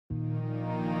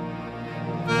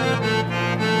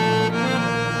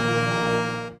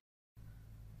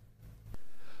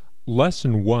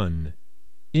Lesson 1.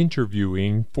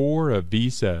 Interviewing for a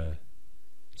Visa.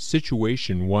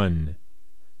 Situation 1.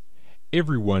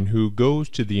 Everyone who goes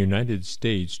to the United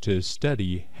States to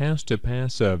study has to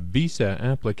pass a visa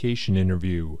application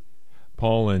interview.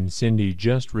 Paul and Cindy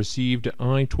just received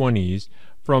I-20s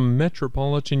from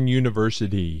Metropolitan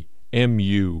University,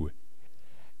 MU.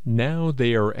 Now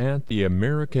they are at the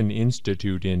American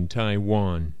Institute in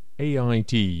Taiwan,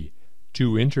 AIT,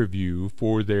 to interview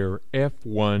for their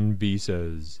F1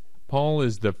 visas. Paul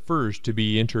is the first to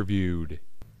be interviewed.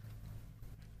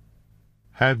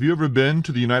 Have you ever been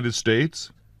to the United States?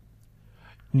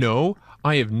 No,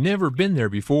 I have never been there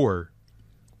before.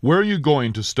 Where are you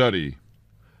going to study?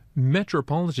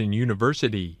 Metropolitan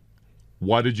University.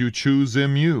 Why did you choose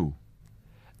MU?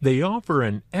 They offer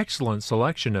an excellent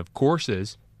selection of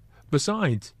courses.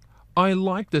 Besides, I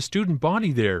like the student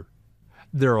body there.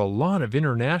 There are a lot of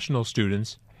international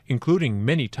students, including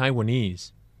many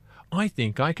Taiwanese. I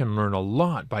think I can learn a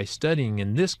lot by studying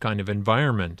in this kind of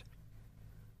environment.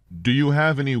 Do you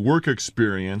have any work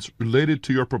experience related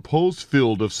to your proposed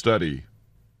field of study?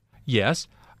 Yes,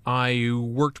 I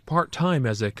worked part-time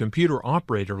as a computer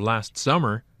operator last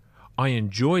summer. I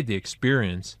enjoyed the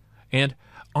experience, and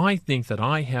I think that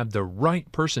I have the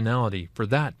right personality for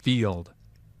that field.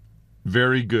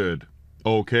 Very good.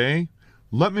 Okay.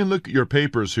 Let me look at your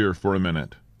papers here for a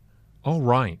minute. All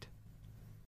right.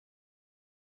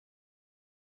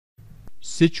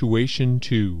 Situation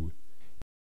 2.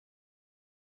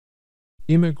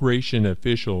 Immigration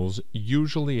officials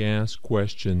usually ask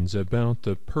questions about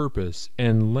the purpose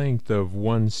and length of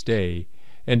one's stay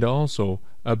and also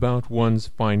about one's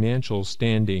financial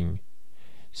standing.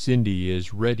 Cindy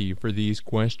is ready for these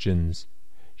questions.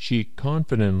 She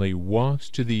confidently walks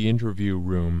to the interview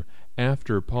room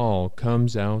after Paul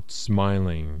comes out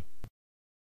smiling.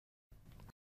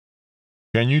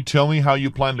 Can you tell me how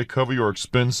you plan to cover your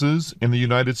expenses in the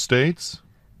United States?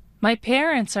 My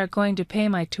parents are going to pay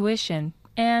my tuition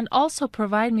and also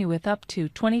provide me with up to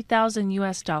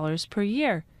 $20,000 per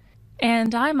year.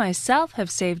 And I myself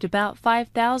have saved about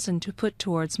 $5,000 to put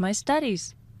towards my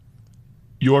studies.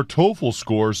 Your TOEFL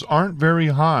scores aren't very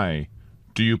high.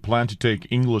 Do you plan to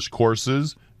take English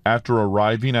courses after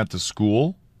arriving at the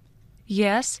school?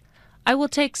 Yes, I will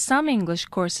take some English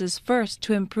courses first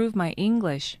to improve my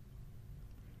English.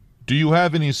 Do you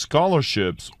have any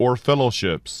scholarships or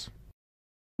fellowships?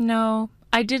 No,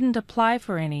 I didn't apply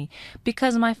for any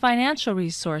because my financial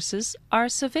resources are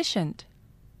sufficient.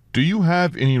 Do you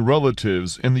have any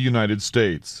relatives in the United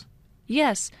States?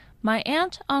 Yes, my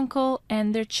aunt, uncle,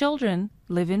 and their children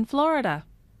live in Florida.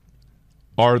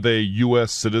 Are they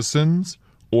U.S. citizens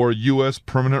or U.S.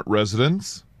 permanent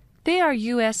residents? They are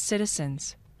U.S.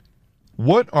 citizens.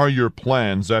 What are your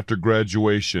plans after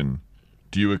graduation?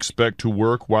 Do you expect to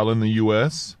work while in the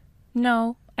U.S.?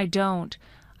 No, I don't.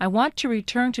 I want to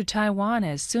return to Taiwan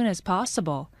as soon as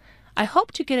possible. I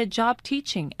hope to get a job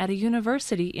teaching at a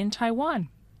university in Taiwan.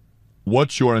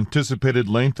 What's your anticipated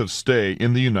length of stay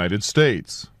in the United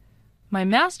States? My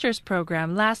master's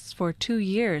program lasts for 2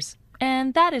 years,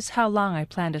 and that is how long I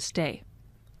plan to stay.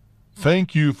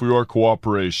 Thank you for your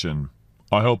cooperation.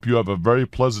 I hope you have a very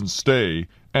pleasant stay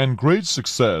and great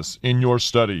success in your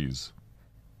studies.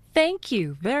 Thank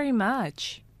you very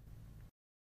much.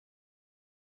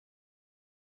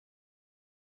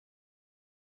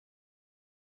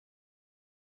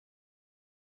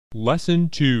 Lesson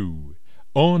 2.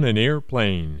 On an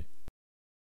airplane.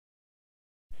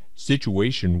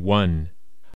 Situation 1.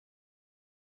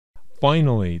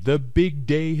 Finally, the big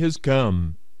day has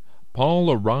come.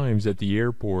 Paul arrives at the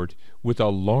airport with a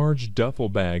large duffel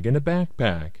bag and a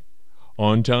backpack.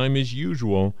 On time as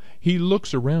usual, he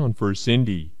looks around for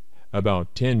Cindy.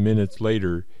 About 10 minutes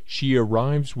later, she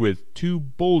arrives with 2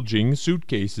 bulging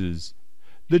suitcases.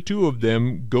 The two of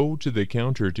them go to the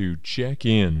counter to check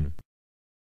in.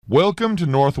 Welcome to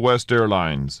Northwest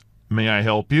Airlines. May I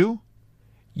help you?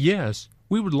 Yes,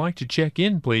 we would like to check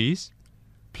in, please.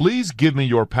 Please give me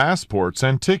your passports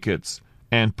and tickets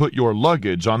and put your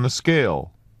luggage on the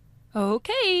scale.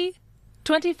 Okay.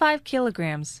 25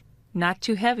 kilograms. Not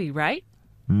too heavy, right?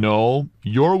 No,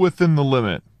 you're within the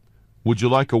limit. Would you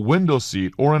like a window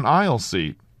seat or an aisle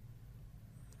seat?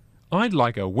 I'd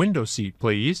like a window seat,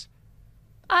 please.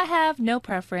 I have no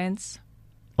preference.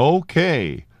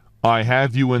 Okay. I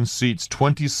have you in seats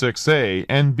 26A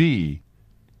and B.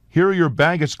 Here are your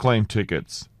baggage claim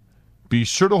tickets. Be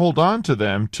sure to hold on to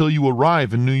them till you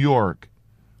arrive in New York.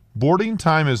 Boarding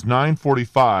time is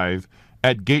 9:45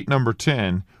 at gate number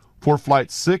 10 for flight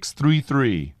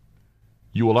 633.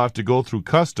 You will have to go through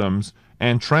customs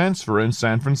and transfer in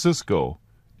San Francisco.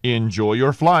 Enjoy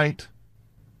your flight.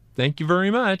 Thank you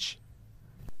very much.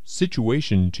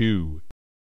 Situation 2.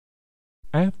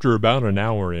 After about an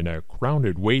hour in a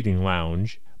crowded waiting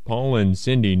lounge, Paul and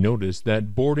Cindy notice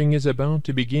that boarding is about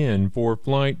to begin for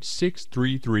Flight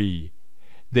 633.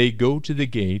 They go to the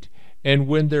gate, and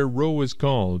when their row is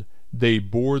called, they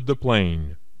board the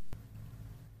plane.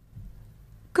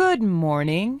 Good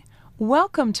morning.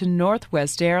 Welcome to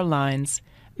Northwest Airlines.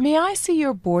 May I see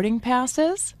your boarding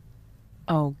passes?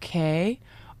 Okay.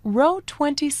 Row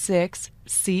 26,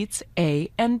 seats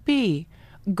A and B.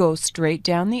 Go straight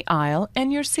down the aisle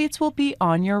and your seats will be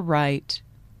on your right.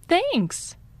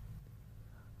 Thanks.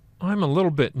 I'm a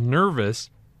little bit nervous.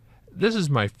 This is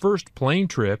my first plane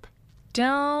trip.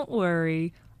 Don't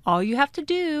worry. All you have to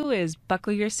do is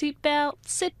buckle your seatbelt,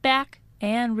 sit back,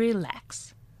 and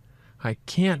relax. I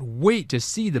can't wait to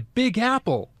see the Big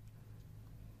Apple.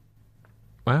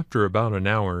 After about an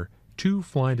hour, 2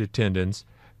 flight attendants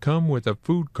come with a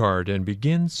food cart and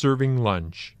begin serving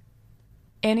lunch.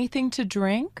 Anything to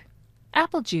drink?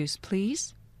 Apple juice,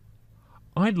 please.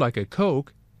 I'd like a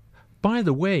Coke. By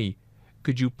the way,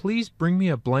 could you please bring me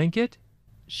a blanket?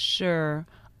 Sure.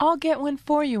 I'll get one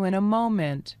for you in a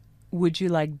moment. Would you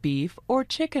like beef or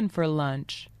chicken for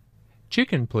lunch?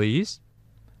 Chicken, please.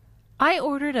 I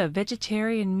ordered a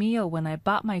vegetarian meal when I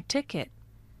bought my ticket.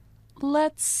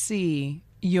 Let's see.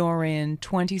 You're in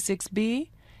 26B?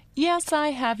 Yes, I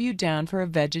have you down for a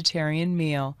vegetarian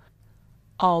meal.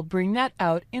 I'll bring that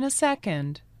out in a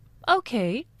second.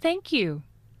 Okay, thank you.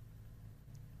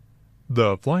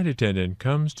 The flight attendant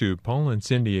comes to Paul and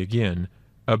Cindy again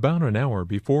about an hour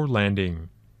before landing.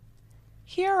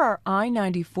 Here are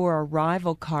I-94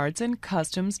 arrival cards and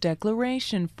customs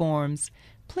declaration forms.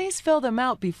 Please fill them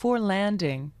out before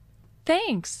landing.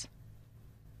 Thanks.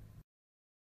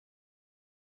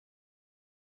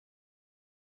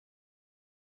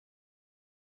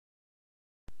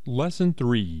 Lesson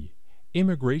 3.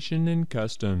 Immigration and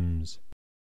Customs.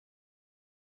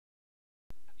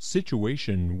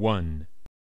 Situation 1.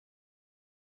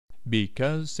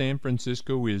 Because San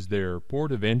Francisco is their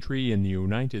port of entry in the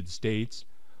United States,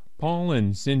 Paul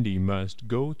and Cindy must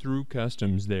go through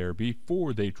customs there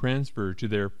before they transfer to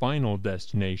their final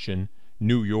destination,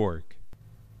 New York.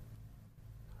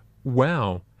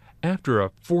 Wow! After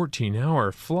a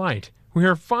 14-hour flight, we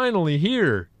are finally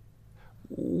here!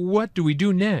 What do we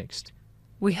do next?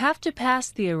 We have to pass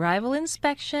the arrival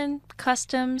inspection,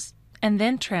 customs, and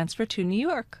then transfer to New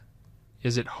York.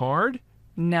 Is it hard?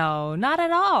 No, not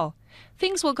at all.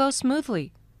 Things will go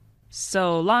smoothly.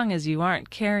 So long as you aren't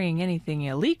carrying anything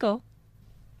illegal.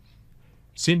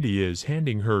 Cindy is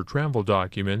handing her travel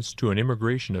documents to an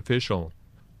immigration official,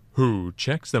 who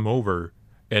checks them over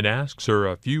and asks her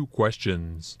a few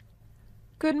questions.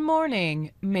 Good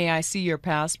morning. May I see your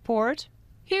passport?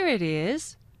 Here it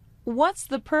is. What's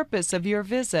the purpose of your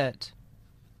visit?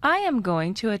 I am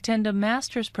going to attend a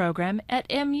master's program at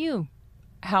MU.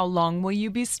 How long will you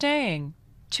be staying?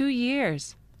 2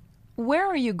 years. Where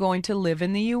are you going to live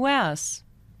in the U.S.?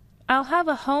 I'll have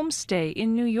a homestay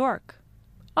in New York.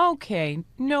 Okay,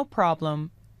 no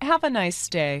problem. Have a nice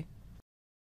stay.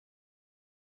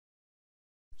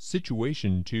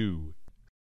 Situation 2.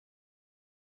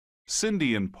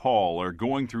 Cindy and Paul are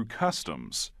going through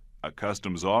customs. A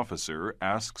customs officer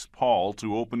asks Paul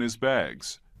to open his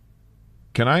bags.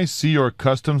 Can I see your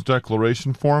customs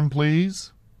declaration form,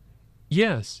 please?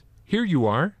 Yes, here you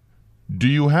are. Do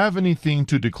you have anything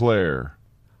to declare?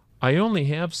 I only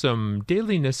have some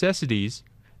daily necessities,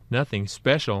 nothing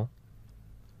special.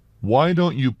 Why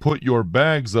don't you put your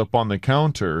bags up on the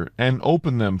counter and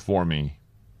open them for me?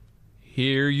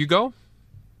 Here you go.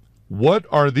 What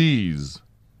are these?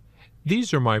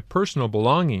 These are my personal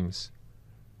belongings.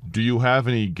 Do you have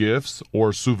any gifts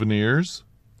or souvenirs?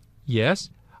 Yes,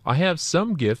 I have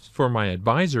some gifts for my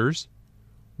advisors.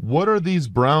 What are these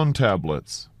brown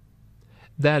tablets?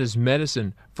 That is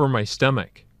medicine for my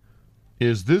stomach.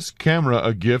 Is this camera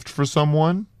a gift for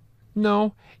someone?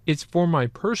 No, it's for my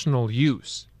personal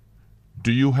use.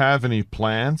 Do you have any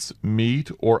plants,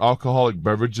 meat, or alcoholic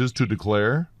beverages to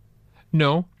declare?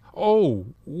 No. Oh,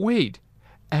 wait.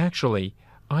 Actually,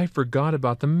 I forgot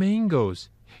about the mangoes.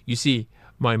 You see,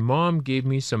 my mom gave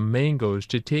me some mangoes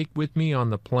to take with me on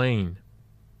the plane.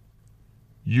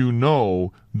 You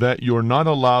know that you're not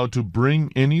allowed to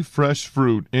bring any fresh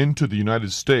fruit into the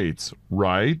United States,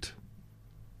 right?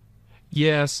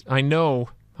 Yes, I know.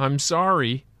 I'm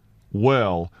sorry.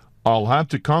 Well, I'll have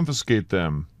to confiscate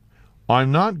them.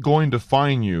 I'm not going to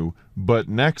fine you, but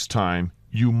next time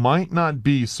you might not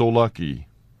be so lucky.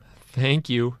 Thank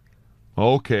you.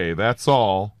 Okay, that's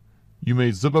all. You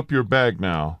may zip up your bag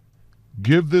now.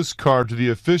 Give this card to the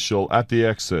official at the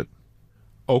exit.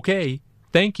 Okay,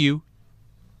 thank you.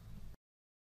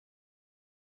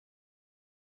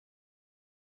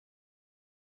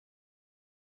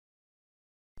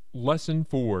 Lesson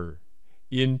 4.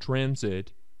 In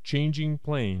Transit, Changing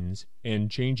Planes and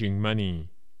Changing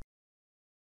Money.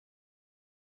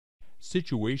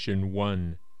 Situation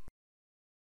 1.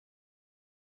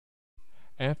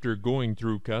 After going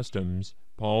through customs,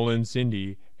 Paul and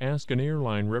Cindy ask an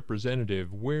airline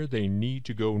representative where they need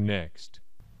to go next.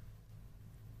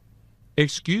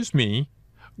 Excuse me,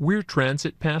 we're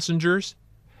transit passengers.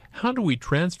 How do we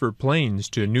transfer planes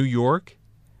to New York?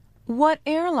 What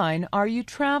airline are you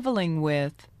traveling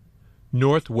with?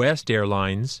 Northwest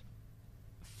Airlines.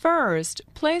 First,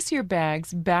 place your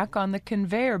bags back on the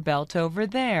conveyor belt over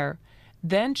there.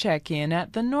 Then check in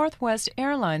at the Northwest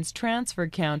Airlines transfer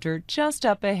counter just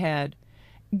up ahead.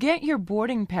 Get your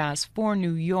boarding pass for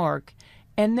New York,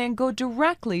 and then go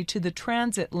directly to the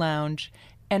transit lounge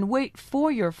and wait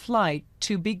for your flight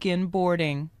to begin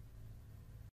boarding.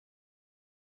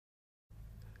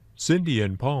 Cindy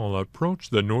and Paul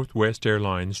approach the Northwest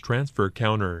Airlines transfer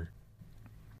counter.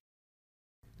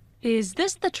 Is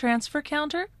this the transfer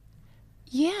counter?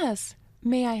 Yes.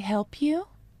 May I help you?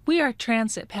 We are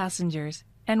transit passengers,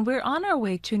 and we're on our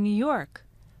way to New York.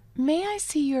 May I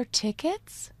see your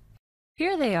tickets?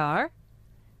 Here they are.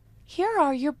 Here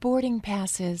are your boarding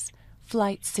passes.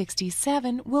 Flight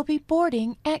 67 will be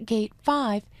boarding at Gate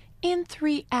 5 in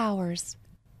 3 hours.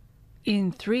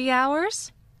 In 3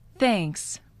 hours?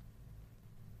 Thanks.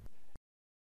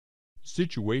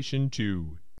 Situation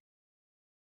 2.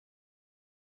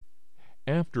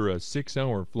 After a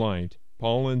 6-hour flight,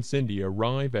 Paul and Cindy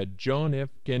arrive at John F.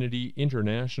 Kennedy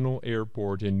International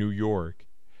Airport in New York.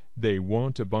 They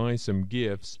want to buy some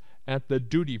gifts at the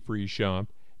duty-free shop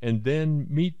and then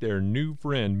meet their new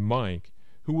friend Mike,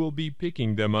 who will be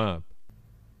picking them up.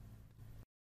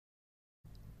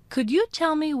 Could you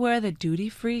tell me where the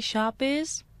duty-free shop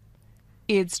is?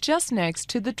 It's just next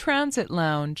to the transit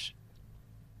lounge.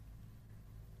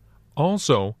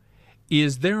 Also,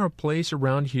 is there a place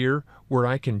around here where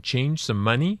I can change some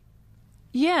money?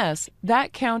 Yes,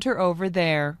 that counter over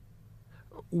there.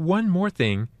 One more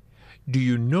thing. Do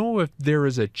you know if there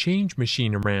is a change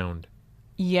machine around?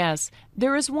 Yes,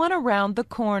 there is one around the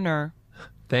corner.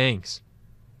 Thanks.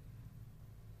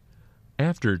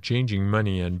 After changing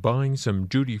money and buying some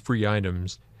duty-free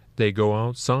items, they go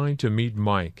outside to meet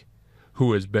Mike,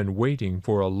 who has been waiting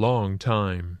for a long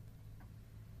time.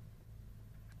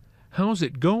 How's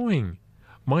it going?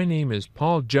 My name is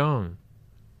Paul Jung.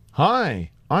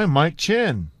 Hi, I'm Mike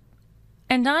Chin.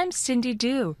 And I'm Cindy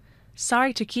Du.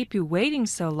 Sorry to keep you waiting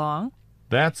so long.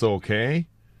 That's okay.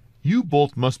 You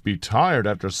both must be tired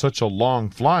after such a long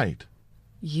flight.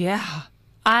 Yeah,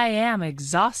 I am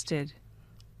exhausted.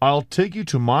 I'll take you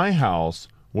to my house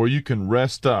where you can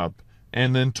rest up,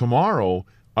 and then tomorrow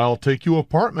I'll take you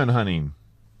apartment hunting.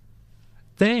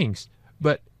 Thanks,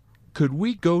 but could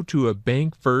we go to a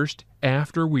bank first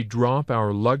after we drop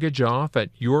our luggage off at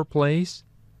your place?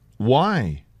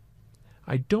 Why?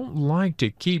 I don't like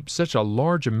to keep such a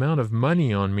large amount of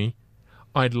money on me.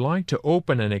 I'd like to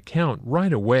open an account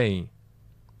right away.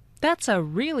 That's a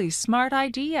really smart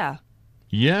idea.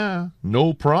 Yeah,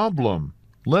 no problem.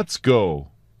 Let's go.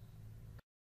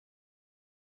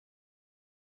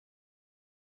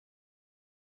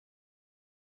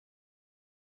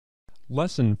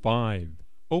 Lesson 5.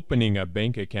 Opening a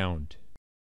bank account.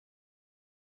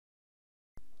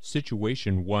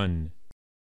 Situation 1.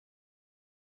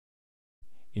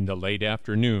 In the late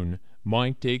afternoon,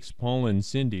 Mike takes Paul and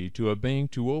Cindy to a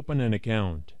bank to open an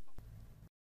account.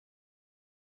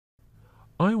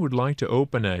 I would like to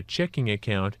open a checking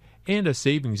account and a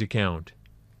savings account.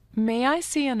 May I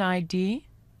see an ID?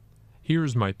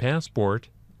 Here's my passport.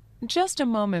 Just a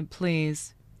moment,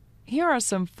 please. Here are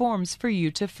some forms for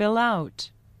you to fill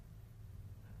out.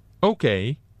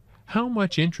 Okay. How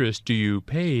much interest do you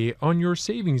pay on your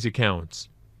savings accounts?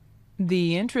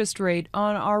 The interest rate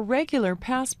on our regular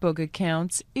passbook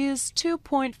accounts is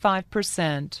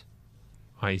 2.5%.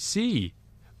 I see.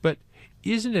 But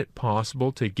isn't it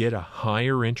possible to get a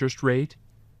higher interest rate?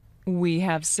 We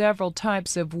have several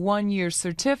types of one-year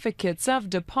certificates of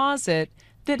deposit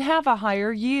that have a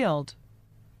higher yield.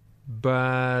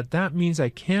 But that means I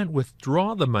can't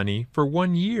withdraw the money for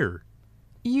 1 year.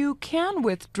 You can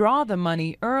withdraw the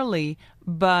money early,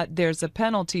 but there's a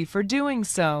penalty for doing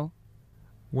so.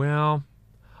 Well,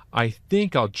 I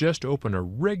think I'll just open a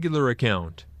regular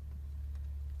account.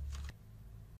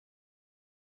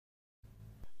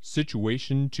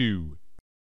 Situation 2.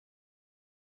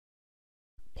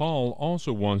 Paul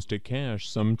also wants to cash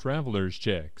some traveler's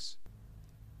checks.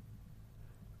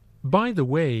 By the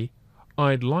way,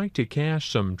 I'd like to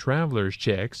cash some traveler's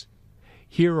checks.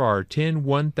 Here are 10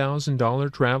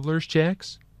 $1,000 traveler's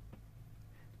checks.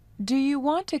 Do you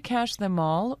want to cash them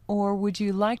all, or would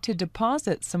you like to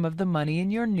deposit some of the money in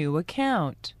your new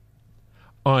account?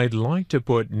 I'd like to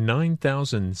put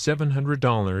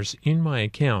 $9,700 in my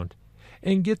account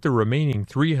and get the remaining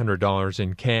 $300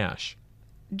 in cash.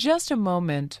 Just a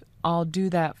moment. I'll do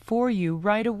that for you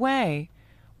right away.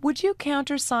 Would you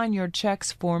countersign your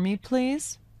checks for me,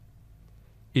 please?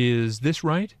 Is this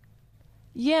right?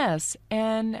 Yes,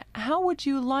 and how would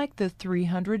you like the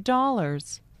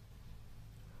 $300?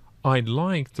 I'd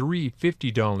like 3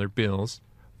 $50 bills,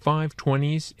 5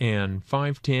 20s, and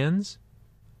 5 10s.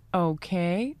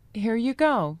 Okay, here you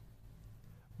go.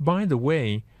 By the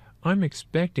way, I'm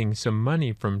expecting some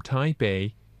money from Type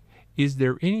A. Is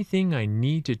there anything I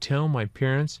need to tell my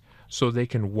parents so they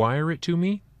can wire it to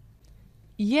me?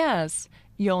 Yes,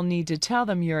 you'll need to tell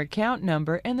them your account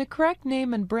number and the correct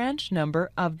name and branch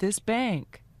number of this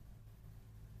bank.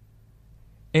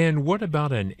 And what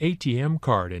about an ATM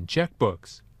card and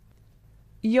checkbooks?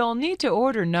 You'll need to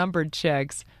order numbered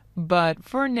checks, but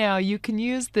for now you can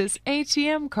use this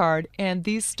ATM card and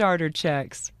these starter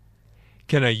checks.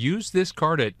 Can I use this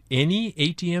card at any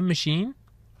ATM machine?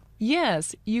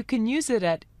 Yes, you can use it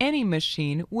at any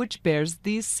machine which bears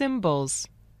these symbols.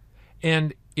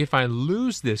 And if I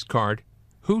lose this card,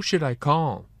 who should I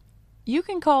call? You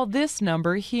can call this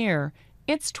number here.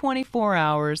 It's 24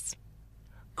 hours.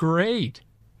 Great!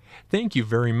 Thank you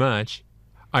very much.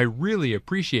 I really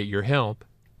appreciate your help.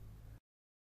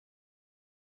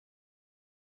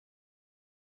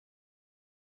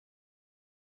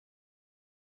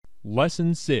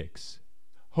 Lesson 6.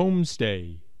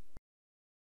 Homestay.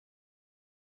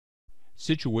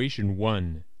 Situation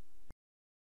 1.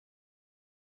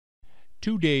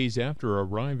 2 days after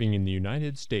arriving in the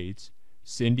United States,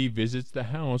 Cindy visits the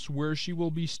house where she will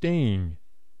be staying.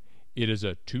 It is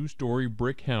a 2-story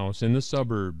brick house in the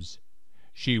suburbs.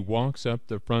 She walks up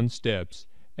the front steps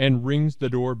and rings the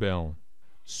doorbell.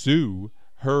 Sue,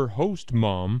 her host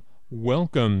mom,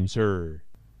 welcomes her.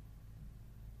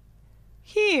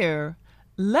 Here,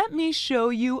 let me show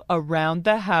you around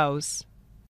the house.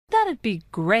 That'd be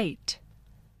great.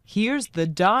 Here's the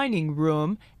dining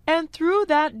room, and through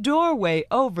that doorway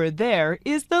over there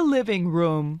is the living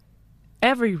room.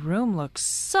 Every room looks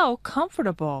so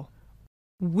comfortable.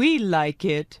 We like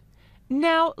it.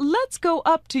 Now let's go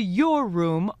up to your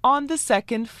room on the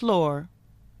 2nd floor.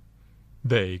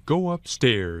 They go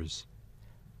upstairs.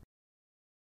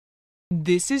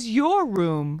 This is your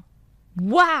room.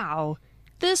 Wow!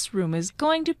 This room is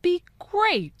going to be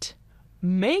great.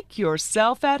 Make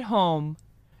yourself at home.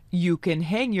 You can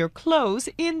hang your clothes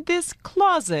in this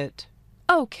closet.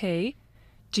 Okay.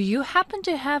 Do you happen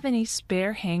to have any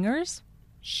spare hangers?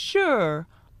 Sure.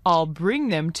 I'll bring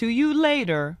them to you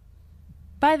later.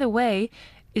 By the way,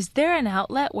 is there an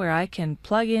outlet where I can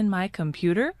plug in my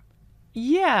computer?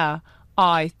 Yeah,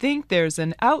 I think there's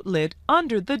an outlet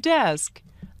under the desk.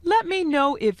 Let me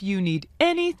know if you need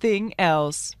anything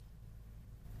else.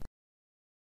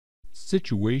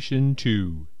 Situation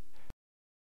 2.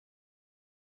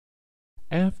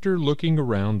 After looking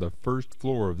around the first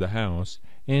floor of the house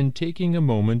and taking a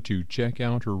moment to check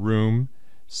out her room,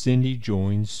 Cindy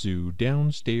joins Sue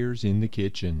downstairs in the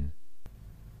kitchen.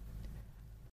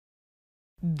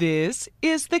 This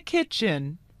is the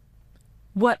kitchen.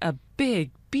 What a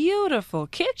big, beautiful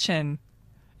kitchen.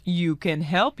 You can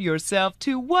help yourself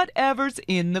to whatever's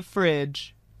in the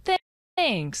fridge.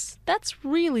 Thanks. That's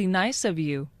really nice of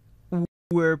you.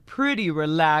 We're pretty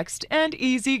relaxed and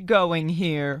easygoing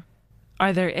here.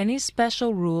 Are there any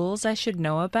special rules I should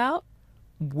know about?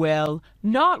 Well,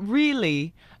 not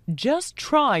really. Just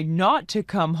try not to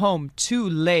come home too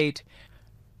late.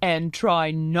 And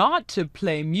try not to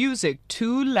play music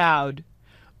too loud.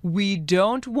 We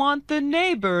don't want the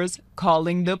neighbors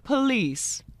calling the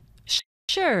police.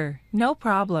 Sure, no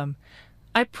problem.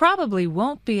 I probably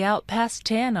won't be out past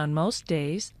 10 on most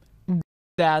days.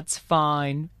 That's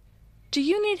fine. Do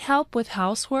you need help with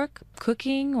housework,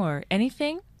 cooking, or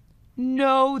anything?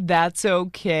 No, that's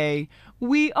okay.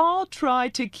 We all try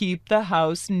to keep the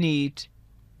house neat.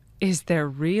 Is there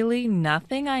really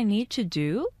nothing I need to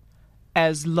do?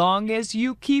 As long as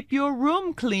you keep your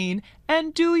room clean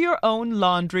and do your own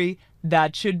laundry,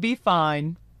 that should be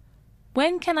fine.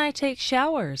 When can I take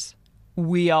showers?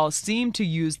 We all seem to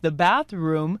use the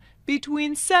bathroom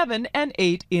between 7 and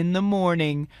 8 in the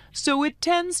morning, so it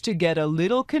tends to get a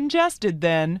little congested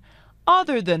then.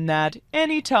 Other than that,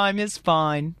 any time is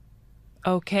fine.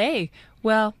 Okay.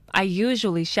 Well, I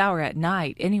usually shower at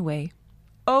night anyway.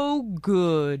 Oh,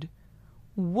 good.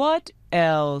 What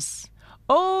else?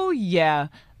 Oh, yeah.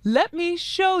 Let me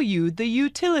show you the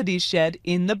utility shed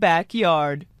in the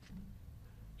backyard.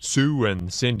 Sue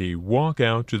and Cindy walk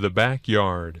out to the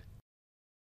backyard.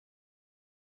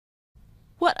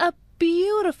 What a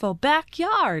beautiful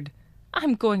backyard!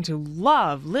 I'm going to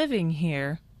love living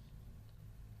here.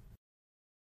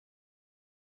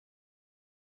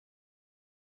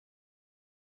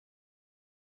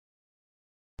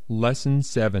 Lesson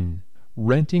 7.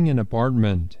 Renting an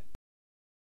apartment.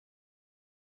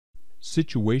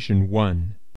 Situation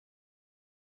 1.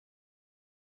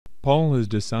 Paul has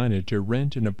decided to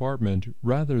rent an apartment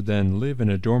rather than live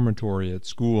in a dormitory at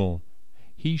school.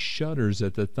 He shudders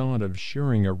at the thought of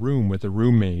sharing a room with a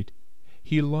roommate.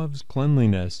 He loves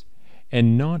cleanliness,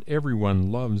 and not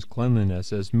everyone loves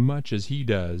cleanliness as much as he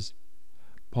does.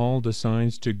 Paul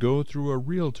decides to go through a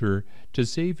realtor to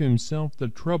save himself the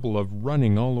trouble of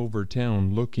running all over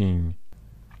town looking.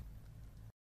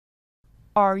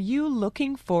 Are you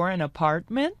looking for an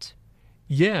apartment?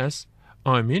 Yes,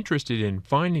 I'm interested in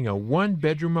finding a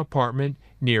one-bedroom apartment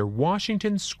near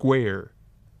Washington Square.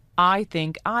 I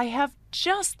think I have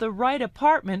just the right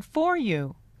apartment for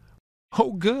you.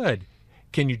 Oh, good.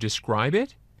 Can you describe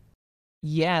it?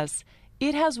 Yes,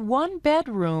 it has one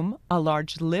bedroom, a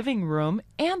large living room,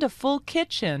 and a full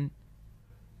kitchen.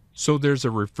 So there's a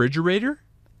refrigerator?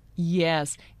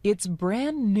 Yes, it's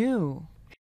brand new.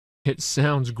 It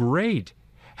sounds great.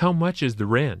 How much is the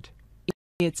rent?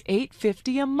 It's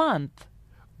 $8.50 a month.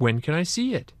 When can I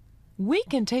see it? We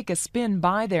can take a spin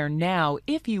by there now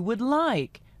if you would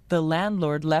like. The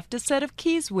landlord left a set of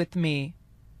keys with me.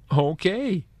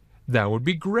 Okay, that would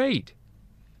be great.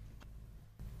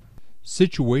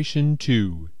 Situation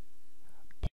 2.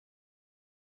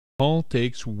 Paul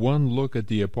takes one look at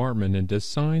the apartment and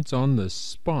decides on the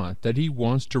spot that he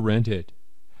wants to rent it.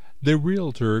 The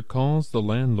realtor calls the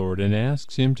landlord and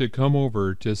asks him to come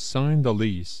over to sign the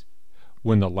lease.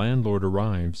 When the landlord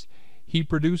arrives, he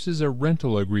produces a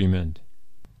rental agreement.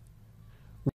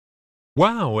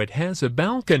 Wow, it has a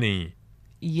balcony.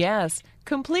 Yes,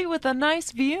 complete with a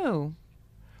nice view.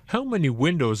 How many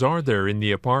windows are there in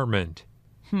the apartment?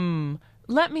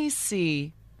 Let me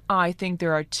see. I think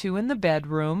there are 2 in the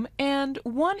bedroom and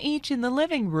 1 each in the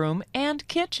living room and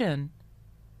kitchen.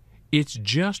 It's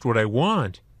just what I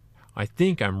want. I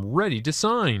think I'm ready to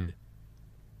sign.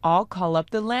 I'll call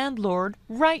up the landlord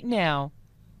right now.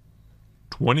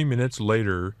 20 minutes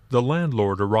later, the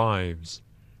landlord arrives.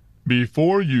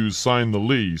 Before you sign the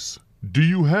lease, do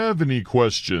you have any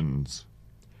questions?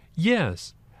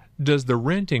 Yes. Does the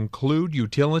rent include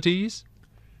utilities?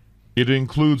 It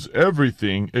includes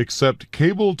everything except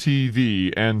cable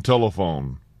TV and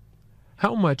telephone.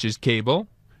 How much is cable?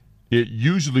 It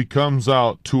usually comes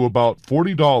out to about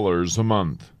 $40 a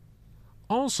month.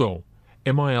 Also,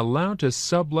 am I allowed to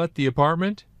sublet the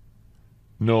apartment?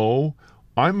 No,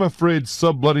 I'm afraid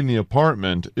subletting the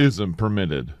apartment isn't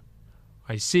permitted.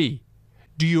 I see.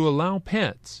 Do you allow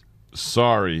pets?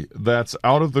 Sorry, that's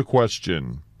out of the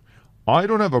question. I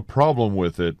don't have a problem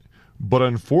with it, but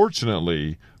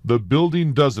unfortunately, the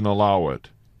building doesn't allow it.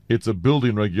 It's a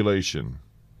building regulation.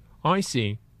 I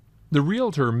see. The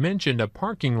realtor mentioned a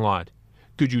parking lot.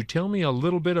 Could you tell me a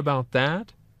little bit about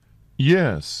that?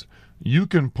 Yes, you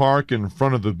can park in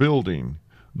front of the building.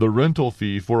 The rental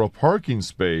fee for a parking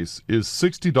space is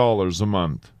 $60 a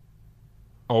month.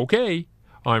 Okay,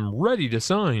 I'm ready to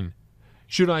sign.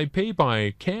 Should I pay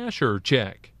by cash or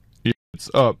check?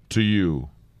 It's up to you.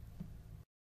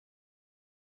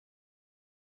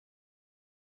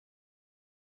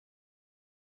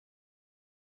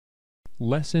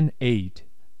 Lesson 8.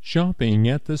 Shopping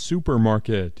at the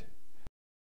supermarket.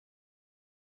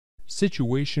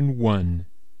 Situation 1.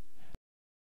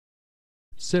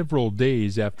 Several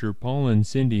days after Paul and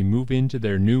Cindy move into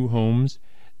their new homes,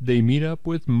 they meet up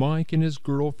with Mike and his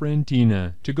girlfriend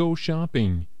Tina to go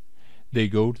shopping. They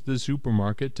go to the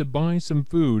supermarket to buy some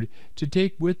food to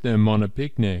take with them on a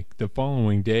picnic the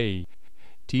following day.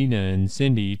 Tina and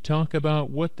Cindy talk about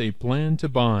what they plan to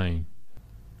buy.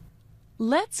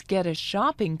 Let's get a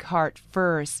shopping cart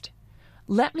first.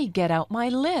 Let me get out my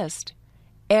list.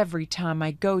 Every time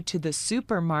I go to the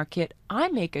supermarket, I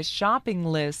make a shopping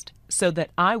list so that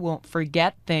I won't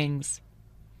forget things.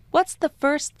 What's the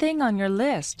first thing on your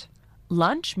list?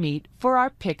 Lunch meat for our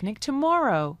picnic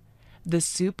tomorrow. The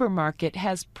supermarket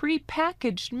has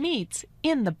pre-packaged meats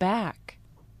in the back.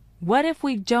 What if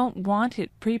we don't want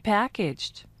it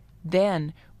pre-packaged?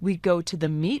 Then we go to the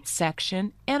meat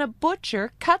section and a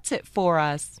butcher cuts it for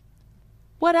us.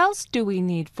 What else do we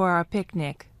need for our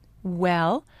picnic?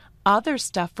 Well, other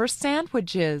stuff for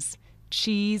sandwiches,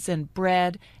 cheese and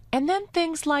bread, and then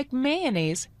things like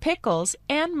mayonnaise, pickles,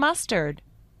 and mustard.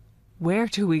 Where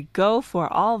do we go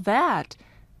for all that?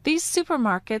 These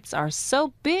supermarkets are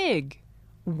so big.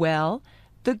 Well,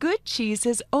 The good cheese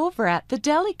is over at the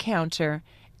deli counter,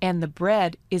 and the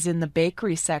bread is in the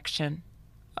bakery section.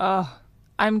 Oh,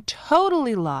 I'm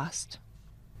totally lost.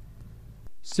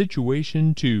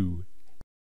 Situation 2.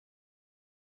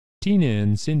 Tina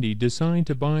and Cindy decide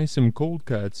to buy some cold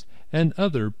cuts and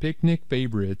other picnic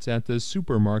favorites at the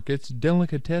supermarket's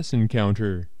delicatessen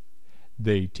counter.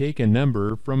 They take a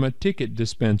number from a ticket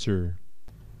dispenser.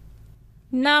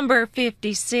 Number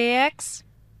 56.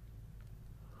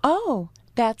 Oh,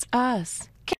 that's us.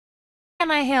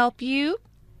 Can I help you?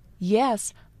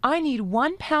 Yes, I need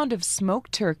 1 pound of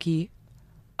smoked turkey,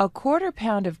 a 1/4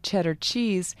 pound of cheddar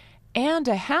cheese, and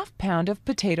a 1/2 pound of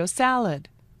potato salad.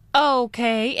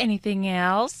 Okay, anything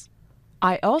else?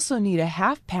 I also need a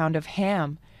 1/2 pound of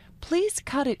ham. Please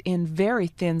cut it in very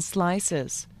thin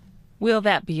slices. Will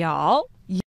that be all?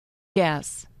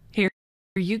 Yes. Here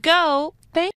you go.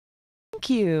 Thank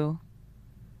you.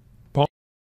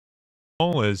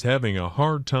 Paul is having a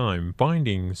hard time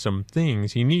finding some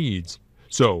things he needs,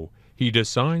 so he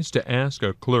decides to ask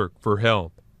a clerk for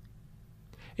help.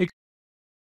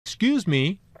 Excuse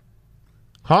me.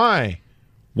 Hi,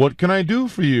 what can I do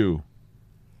for you?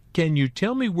 Can you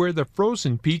tell me where the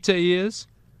frozen pizza is?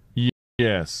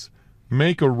 Yes.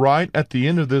 Make a right at the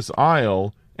end of this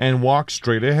aisle and walk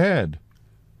straight ahead.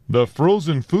 The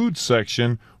frozen food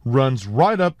section runs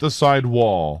right up the side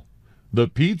wall. The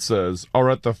pizzas are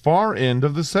at the far end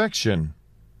of the section.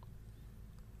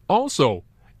 Also,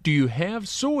 do you have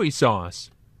soy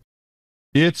sauce?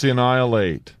 It's in aisle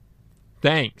 8.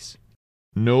 Thanks.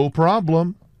 No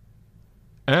problem.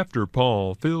 After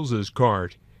Paul fills his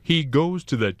cart, he goes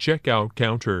to the checkout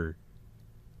counter.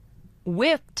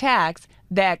 With tax,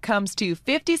 that comes to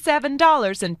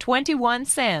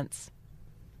 $57.21.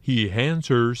 He hands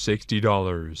her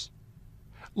 $60.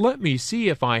 Let me see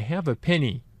if I have a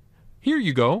penny. Here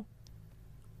you go.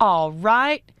 All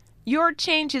right. Your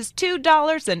change is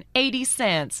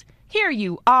 $2.80. Here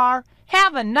you are.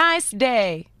 Have a nice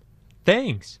day.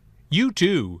 Thanks. You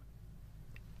too.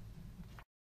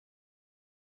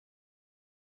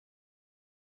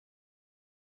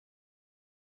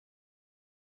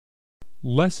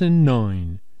 Lesson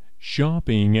 9.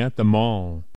 Shopping at the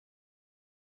Mall.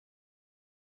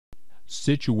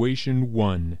 Situation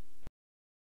 1.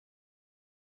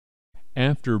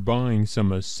 After buying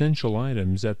some essential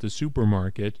items at the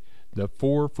supermarket, the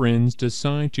 4 friends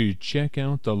decide to check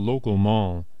out the local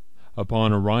mall.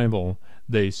 Upon arrival,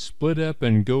 they split up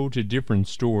and go to different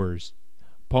stores.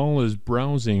 Paul is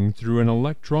browsing through an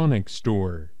electronics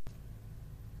store.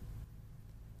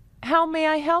 How may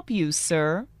I help you,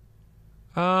 sir?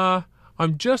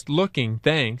 I'm just looking,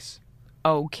 thanks.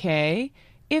 Okay.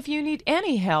 If you need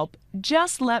any help,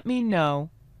 just let me know.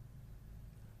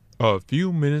 A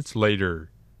few minutes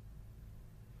later.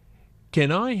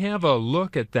 Can I have a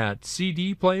look at that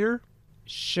CD player?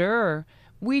 Sure.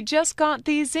 We just got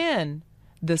these in.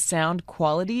 The sound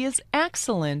quality is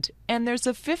excellent, and there's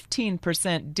a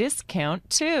 15% discount,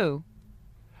 too.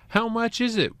 How much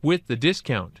is it with the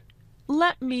discount?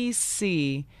 Let me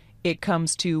see. It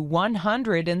comes to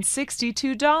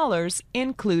 $162,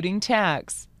 including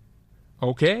tax.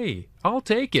 Okay, I'll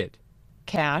take it.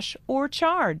 Cash or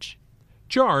charge?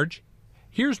 Charge.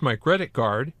 Here's my credit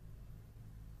card.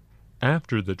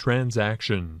 After the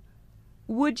transaction.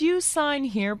 Would you sign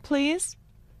here, please?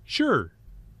 Sure.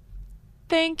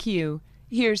 Thank you.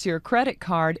 Here's your credit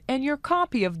card and your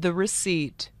copy of the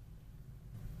receipt.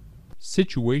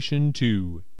 Situation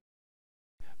 2.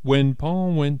 When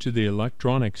Paul went to the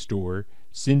electronics store,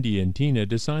 Cindy and Tina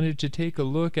decided to take a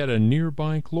look at a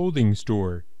nearby clothing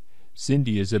store.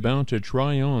 Cindy is about to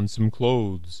try on some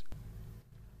clothes.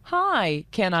 Hi,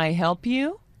 can I help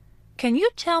you? Can you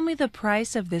tell me the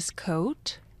price of this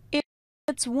coat?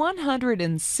 It's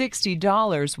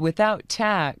 $160 without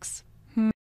tax.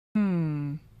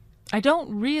 I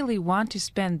don't really want to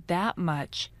spend that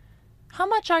much. How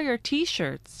much are your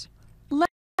t-shirts?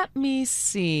 Let me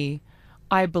see.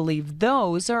 I believe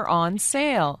those are on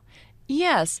sale.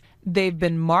 Yes, they've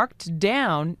been marked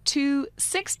down to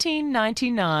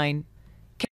 $16.99.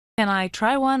 Can I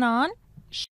try one on?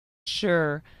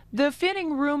 Sure. The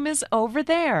fitting room is over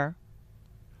there.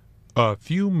 A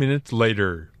few minutes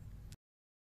later.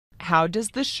 How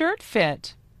does the shirt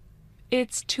fit?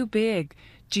 It's too big.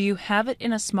 Do you have it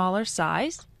in a smaller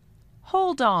size?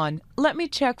 Hold on. Let me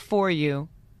check for you.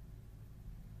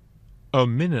 A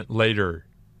minute later.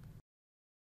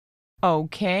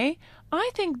 Okay. I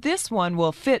think this one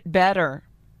will fit better.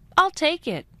 I'll take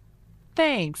it.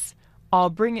 Thanks. I'll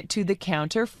bring it to the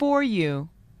counter for you.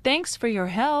 Thanks for your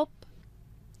help.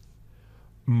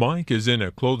 Mike is in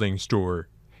a clothing store.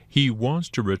 He wants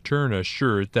to return a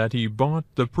shirt that he bought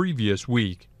the previous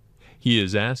week. He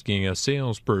is asking a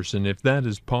salesperson if that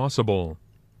is possible.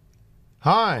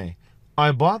 Hi,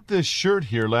 I bought this shirt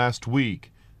here last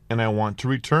week, and I want to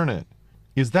return it.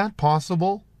 Is that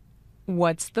possible?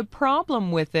 What's the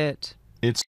problem with it?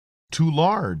 It's too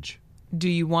large. Do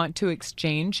you want to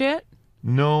exchange it?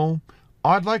 No,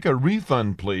 I'd like a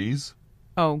refund, please.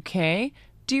 Okay.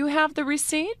 Do you have the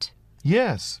receipt?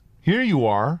 Yes, here you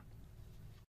are.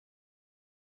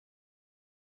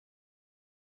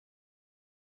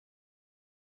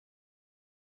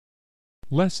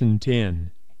 Lesson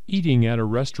 10. Eating at a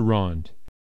restaurant.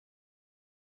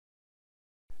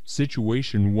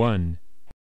 Situation 1.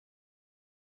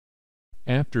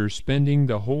 After spending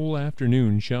the whole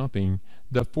afternoon shopping,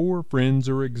 the four friends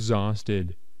are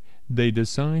exhausted. They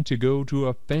decide to go to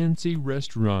a fancy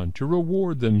restaurant to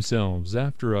reward themselves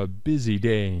after a busy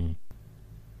day.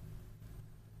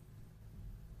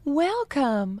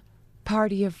 Welcome.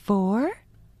 Party of 4?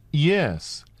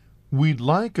 Yes, we'd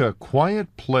like a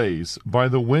quiet place by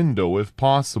the window if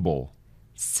possible.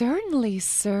 Certainly,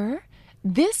 sir.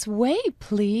 This way,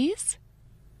 please.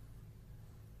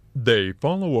 They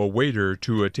follow a waiter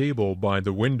to a table by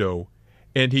the window,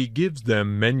 and he gives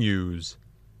them menus.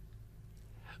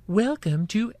 Welcome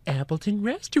to Appleton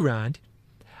Restaurant.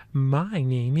 My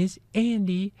name is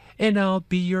Andy, and I'll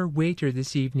be your waiter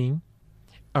this evening.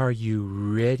 Are you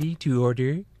ready to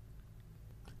order?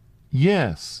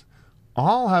 Yes,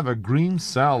 I'll have a green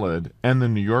salad and the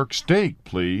New York steak,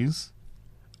 please.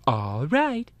 All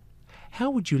right. How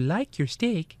would you like your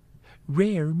steak?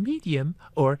 Rare, medium,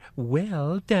 or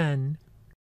well done?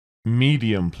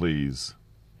 Medium, please.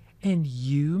 And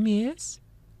you, miss?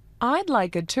 I'd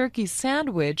like a turkey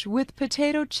sandwich with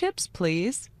potato chips,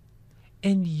 please.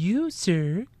 And you,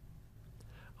 sir?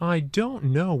 I don't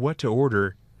know what to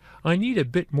order. I need a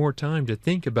bit more time to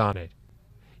think about it.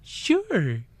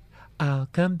 Sure. I'll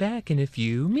come back in a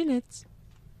few minutes.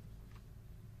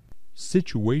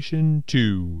 Situation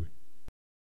 2.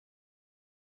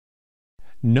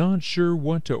 Not sure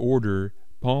what to order,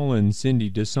 Paul and Cindy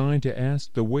decide to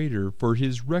ask the waiter for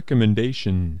his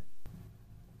recommendation.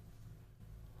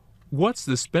 What's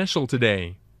the special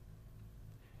today?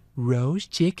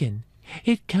 Roast chicken.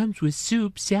 It comes with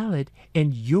soup, salad,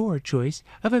 and your choice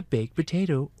of a baked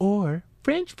potato or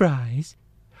French fries.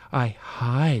 I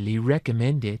highly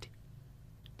recommend it.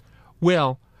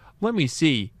 Well, let me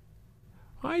see.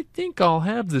 I think I'll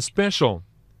have the special.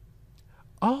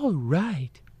 All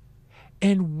right.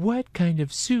 And what kind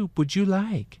of soup would you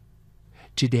like?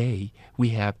 Today we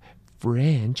have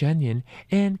French onion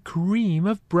and cream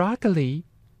of broccoli.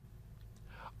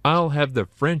 I'll have the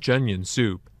French onion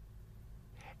soup.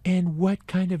 And what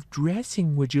kind of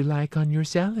dressing would you like on your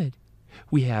salad?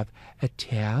 We have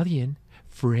Italian,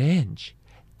 French,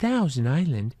 Thousand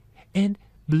Island, and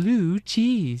blue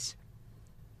cheese.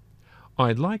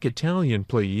 I'd like Italian,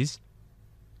 please.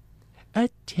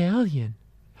 Italian.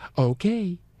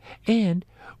 Okay. And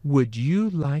would you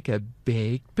like a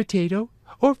baked potato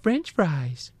or French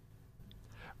fries?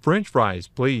 French fries,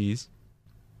 please.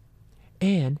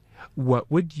 And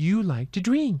what would you like to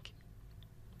drink?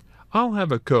 I'll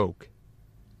have a Coke.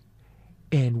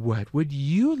 And what would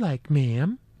you like,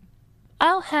 ma'am?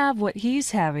 I'll have what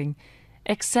he's having,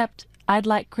 except I'd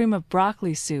like cream of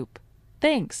broccoli soup.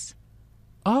 Thanks.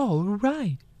 All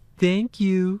right. Thank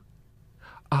you.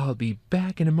 I'll be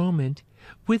back in a moment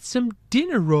with some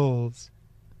dinner rolls.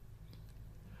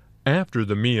 After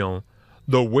the meal,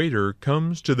 the waiter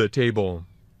comes to the table.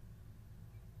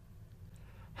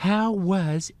 How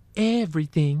was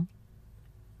everything?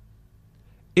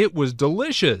 It was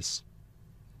delicious.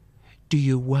 Do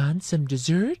you want some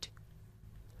dessert?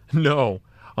 No,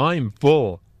 I'm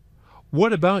full.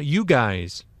 What about you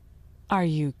guys? Are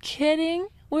you kidding?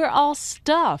 We're all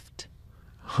stuffed.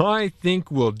 I think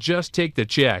we'll just take the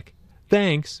check.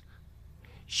 Thanks.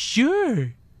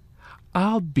 Sure.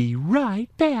 I'll be right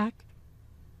back.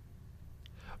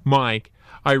 Mike,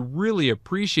 I really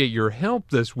appreciate your help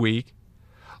this week.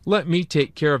 Let me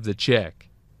take care of the check.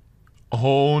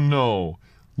 Oh, no.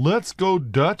 Let's go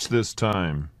Dutch this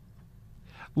time.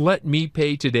 Let me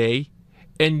pay today,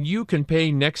 and you can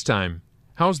pay next time.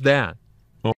 How's that?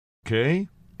 Okay,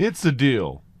 it's a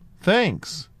deal.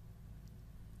 Thanks.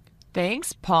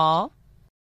 Thanks, Paul.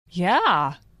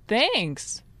 Yeah,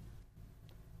 thanks.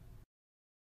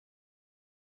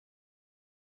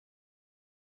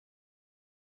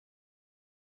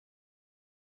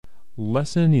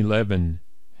 Lesson 11.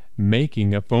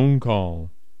 Making a phone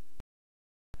call.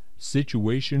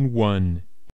 Situation 1.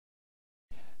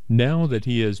 Now that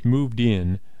he has moved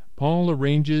in, Paul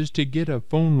arranges to get a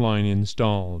phone line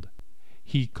installed.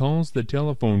 He calls the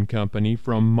telephone company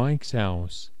from Mike's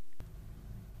house.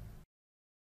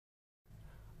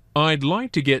 I'd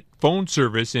like to get phone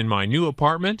service in my new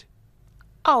apartment.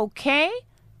 Okay.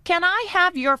 Can I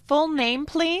have your full name,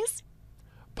 please?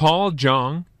 Paul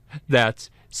Jong. That's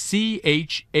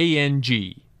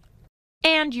C-H-A-N-G.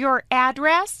 And your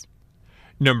address?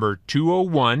 Number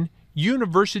 201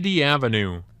 University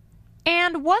Avenue.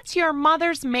 And what's your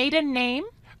mother's maiden name?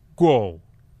 Guo.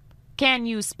 Can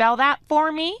you spell that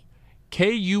for me?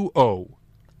 K-U-O.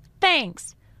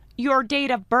 Thanks. Your date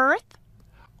of birth?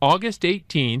 August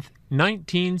 18th,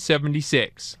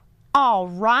 1976. All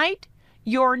right.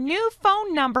 Your new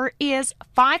phone number is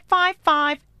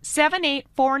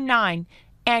 555-7849,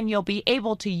 and you'll be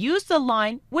able to use the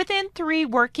line within 3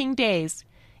 working days.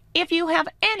 If you have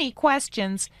any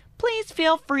questions, please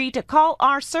feel free to call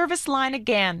our service line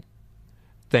again.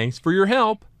 Thanks for your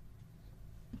help.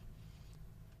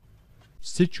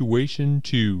 Situation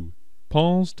 2.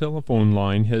 Paul's telephone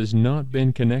line has not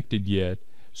been connected yet,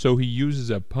 so he uses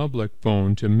a public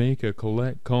phone to make a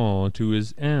collect call to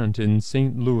his aunt in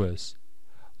St. Louis.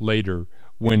 Later,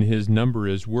 when his number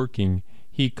is working,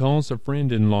 he calls a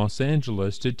friend in Los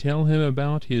Angeles to tell him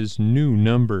about his new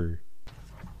number.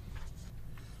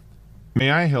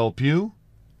 May I help you?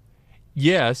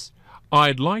 Yes,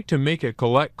 I'd like to make a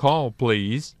collect call,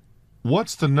 please.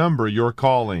 What's the number you're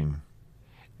calling?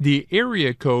 The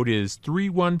area code is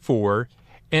 314,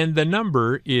 and the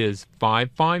number is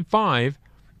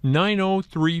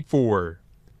 555-9034.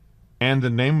 And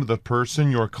the name of the person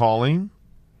you're calling?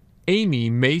 Amy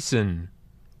Mason.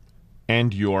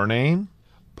 And your name?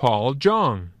 Paul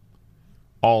Jong.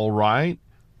 All right.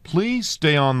 Please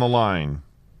stay on the line.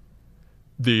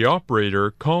 The operator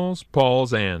calls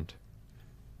Paul's aunt.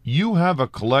 You have a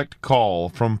collect call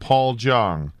from Paul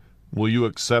Jong. Will you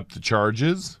accept the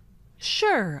charges?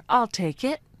 Sure, I'll take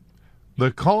it.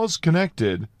 The call is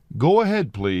connected. Go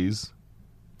ahead, please.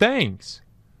 Thanks.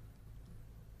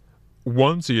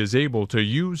 Once he is able to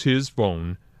use his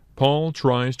phone, Paul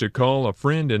tries to call a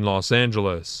friend in Los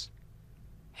Angeles.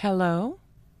 Hello?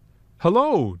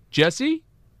 Hello, Jesse?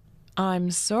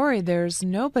 I'm sorry, there's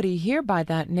nobody here by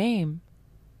that name.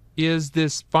 Is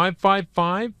this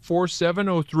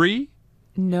 555-4703?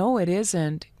 No, it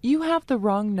isn't. You have the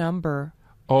wrong number.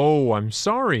 Oh, I'm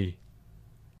sorry.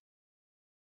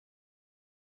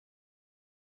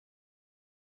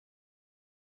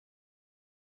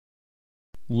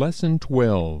 Lesson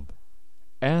 12.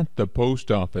 At the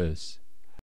Post Office.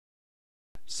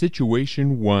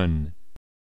 Situation 1.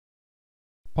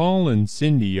 Paul and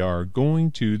Cindy are going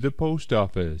to the post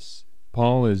office.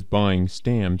 Paul is buying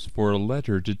stamps for a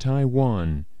letter to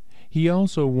Taiwan. He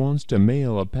also wants to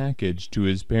mail a package to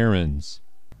his parents.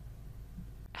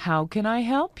 How can I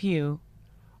help you?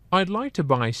 I'd like to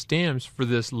buy stamps for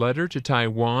this letter to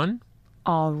Taiwan.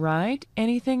 All right.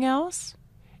 Anything else?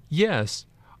 Yes,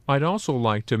 I'd also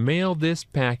like to mail this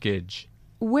package.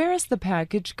 Where is the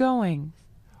package going?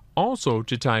 Also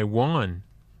to Taiwan.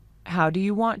 How do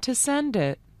you want to send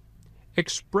it?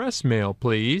 Express mail,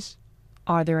 please.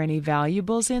 Are there any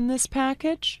valuables in this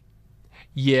package?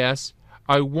 Yes,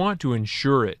 I want to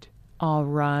insure it. All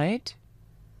right.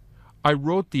 I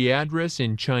wrote the address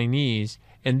in Chinese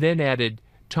and then added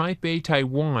Taipei,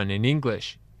 Taiwan in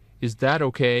English. Is that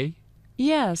okay?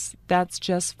 Yes, that's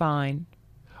just fine.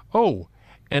 Oh,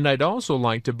 and I'd also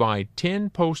like to buy 10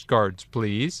 postcards,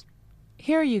 please.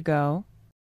 Here you go.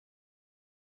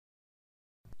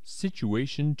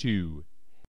 Situation 2.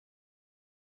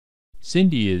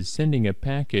 Cindy is sending a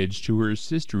package to her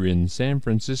sister in San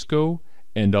Francisco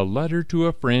and a letter to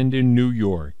a friend in New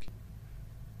York.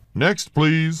 Next,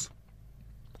 please.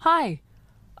 Hi,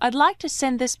 I'd like to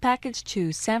send this package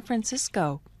to San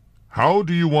Francisco. How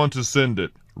do you want to send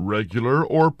it? Regular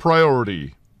or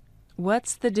priority?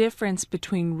 What's the difference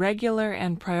between regular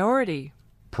and priority?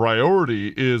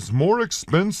 Priority is more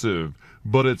expensive,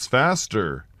 but it's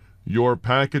faster. Your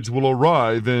package will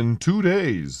arrive in 2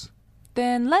 days.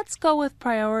 Then let's go with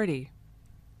priority.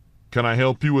 Can I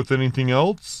help you with anything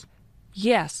else?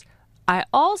 Yes, I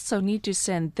also need to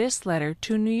send this letter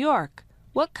to New York.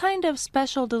 What kind of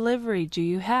special delivery do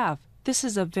you have? This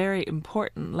is a very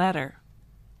important letter.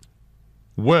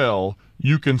 Well,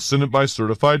 you can send it by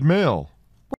certified mail.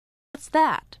 What's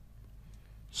that?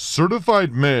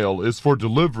 Certified mail is for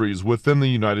deliveries within the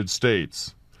United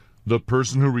States. The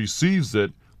person who receives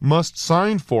it must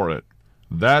sign for it.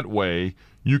 That way,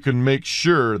 you can make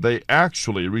sure they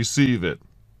actually receive it.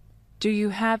 Do you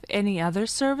have any other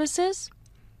services?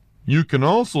 You can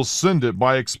also send it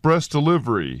by express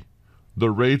delivery.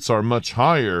 The rates are much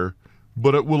higher,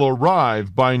 but it will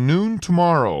arrive by noon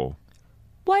tomorrow.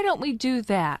 Why don't we do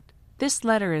that? This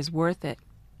letter is worth it.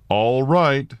 All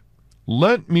right.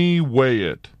 Let me weigh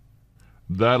it.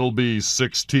 That'll be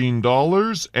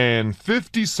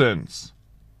 $16.50.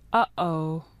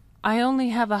 Uh-oh. I only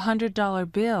have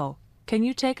 $100 bill. Can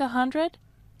you take 100?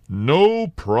 No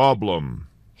problem.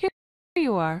 Here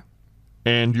you are.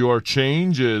 And your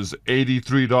change is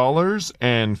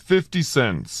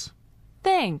 $83.50.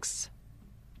 Thanks.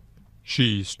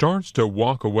 She starts to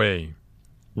walk away.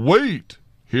 Wait!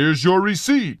 Here's your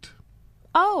receipt.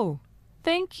 Oh,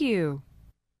 thank you.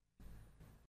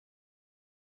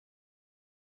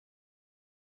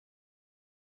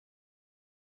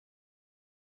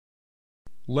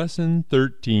 Lesson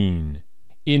 13.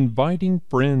 Inviting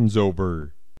friends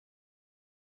over.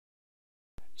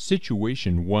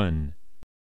 Situation 1.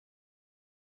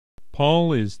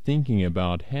 Paul is thinking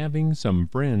about having some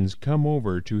friends come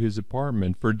over to his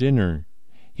apartment for dinner.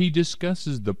 He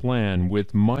discusses the plan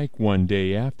with Mike one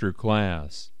day after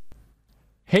class.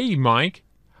 Hey, Mike,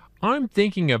 I'm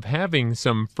thinking of having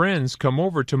some friends come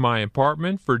over to my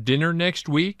apartment for dinner next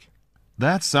week.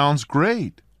 That sounds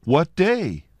great. What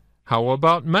day? How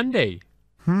about Monday?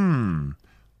 I'm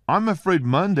afraid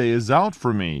Monday is out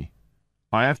for me.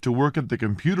 I have to work at the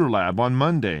computer lab on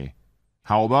Monday.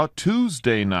 How about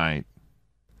Tuesday night?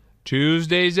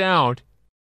 Tuesday's out.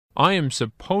 I am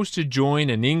supposed to join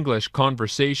an English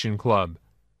conversation club.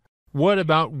 What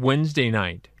about Wednesday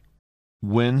night?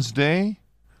 Wednesday?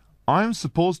 I'm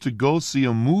supposed to go see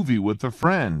a movie with a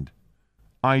friend.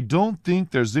 I don't think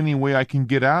there's any way I can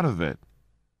get out of it.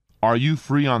 Are you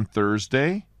free on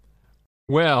Thursday?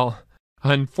 Well,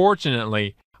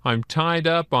 unfortunately, I'm tied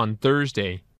up on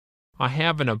Thursday. I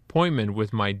have an appointment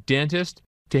with my dentist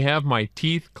to have my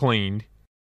teeth cleaned.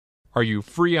 Are you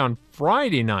free on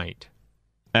Friday night?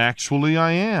 Actually,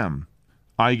 I am.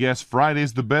 I guess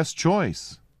Friday's the best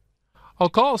choice. I'll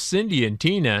call Cindy and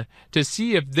Tina to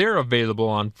see if they're available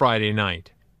on Friday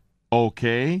night.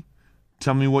 Okay.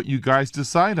 Tell me what you guys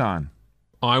decide on.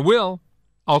 I will.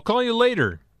 I'll call you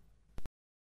later.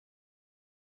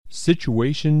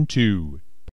 Situation 2.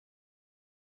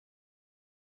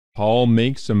 Paul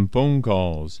makes some phone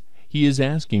calls. He is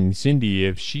asking Cindy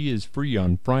if she is free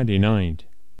on Friday night.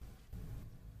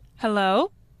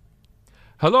 Hello?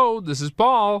 Hello, this is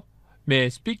Paul. May I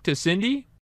speak to Cindy?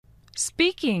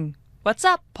 Speaking. What's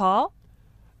up, Paul?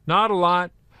 Not a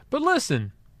lot, but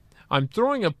listen, I'm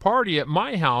throwing a party at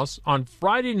my house on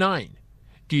Friday night.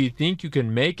 Do you think you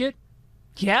can make it?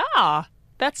 Yeah,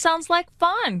 that sounds like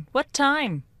fun. What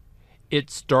time? It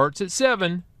starts at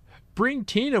 7. Bring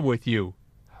Tina with you.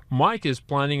 Mike is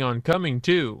planning on coming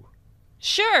too.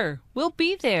 Sure, we'll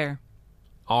be there.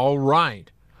 All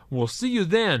right. We'll see you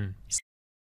then.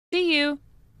 See you.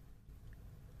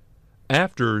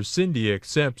 After Cindy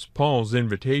accepts Paul's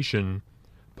invitation,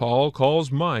 Paul calls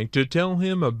Mike to tell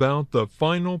him about the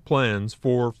final plans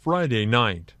for Friday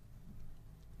night.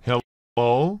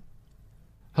 Hello?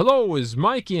 Hello, is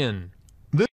Mike in?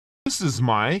 This is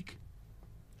Mike.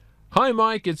 Hi,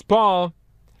 Mike, it's Paul.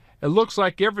 It looks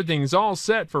like everything's all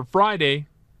set for Friday.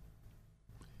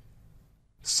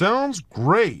 Sounds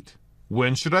great.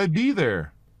 When should I be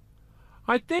there?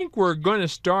 I think we're going to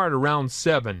start around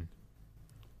 7.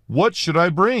 What should I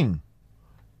bring?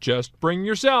 Just bring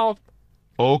yourself.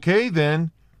 Okay,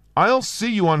 then. I'll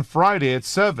see you on Friday at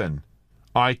 7.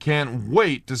 I can't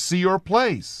wait to see your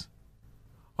place.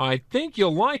 I think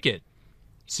you'll like it.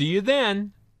 See you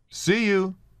then. See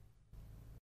you.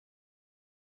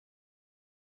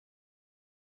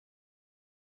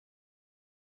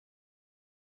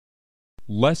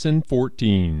 Lesson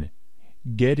 14.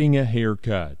 Getting a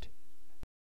haircut.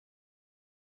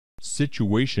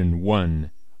 Situation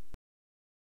 1.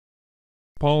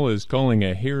 Paul is calling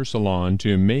a hair salon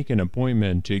to make an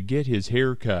appointment to get his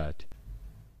hair cut.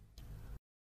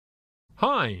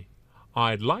 Hi,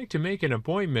 I'd like to make an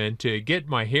appointment to get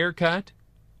my hair cut.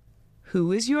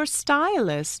 Who is your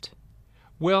stylist?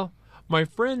 Well, my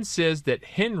friend says that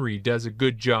Henry does a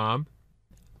good job.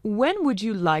 When would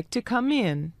you like to come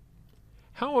in?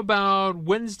 How about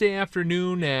Wednesday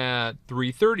afternoon at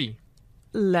 3:30?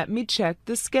 Let me check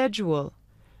the schedule.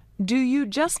 Do you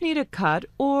just need a cut,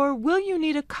 or will you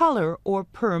need a color or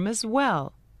perm as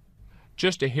well?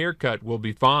 Just a haircut will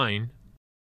be fine.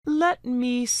 Let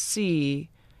me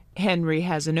see. Henry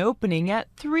has an opening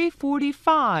at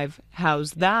 3:45.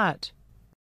 How's that?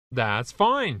 That's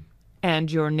fine.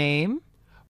 And your name?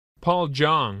 Paul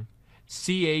Jong,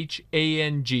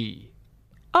 Chang.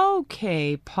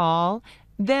 Okay, Paul.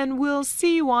 Then we'll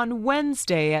see you on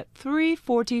Wednesday at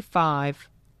 3:45.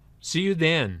 See you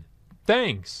then.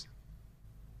 Thanks.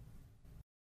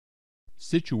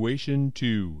 Situation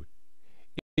 2.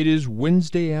 It is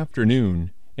Wednesday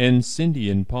afternoon, and Cindy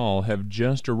and Paul have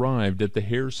just arrived at the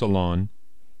hair salon.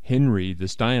 Henry, the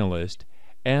stylist,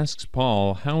 asks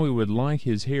Paul how he would like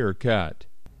his hair cut.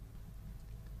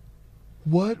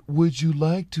 What would you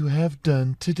like to have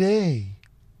done today?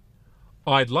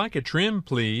 I'd like a trim,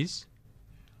 please.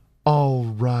 All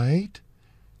right.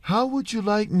 How would you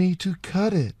like me to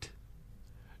cut it?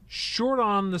 Short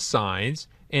on the sides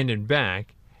and in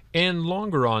back, and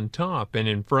longer on top and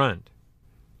in front.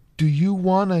 Do you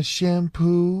want a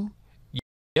shampoo?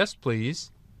 Yes,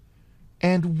 please.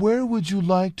 And where would you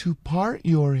like to part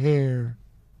your hair?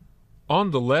 On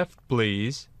the left,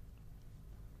 please.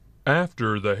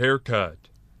 After the haircut.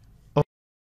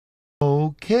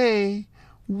 Okay,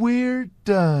 we're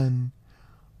done.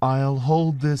 I'll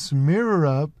hold this mirror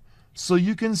up so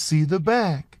you can see the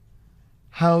back.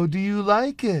 How do you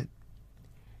like it?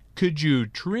 Could you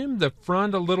trim the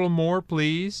front a little more,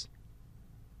 please?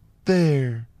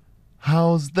 There.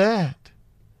 How's that?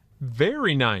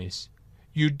 Very nice.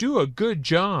 You do a good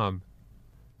job.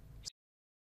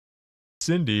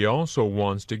 Cindy also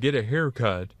wants to get a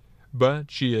haircut,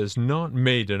 but she has not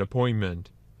made an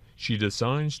appointment. She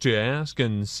decides to ask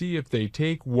and see if they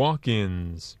take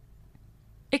walk-ins.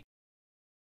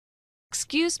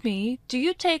 Excuse me, do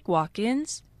you take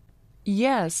walk-ins?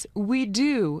 Yes, we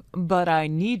do, but I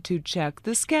need to check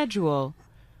the schedule.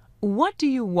 What do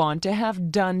you want to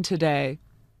have done today?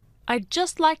 I'd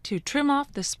just like to trim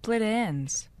off the split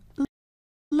ends.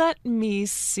 Let me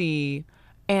see.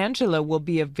 Angela will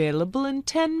be available in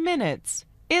 10 minutes.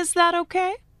 Is that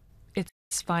okay? It's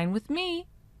fine with me.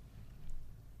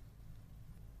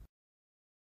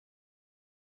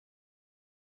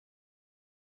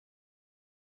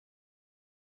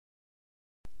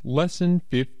 Lesson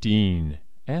 15.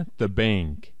 At the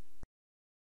Bank.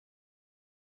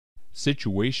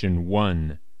 Situation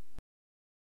 1.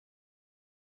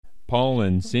 Paul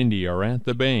and Cindy are at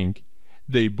the bank.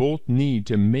 They both need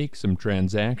to make some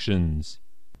transactions.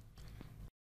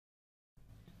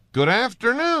 Good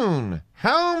afternoon.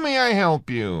 How may I help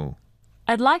you?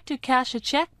 I'd like to cash a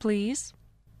check, please.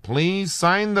 Please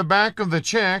sign the back of the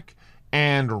check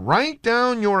and write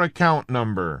down your account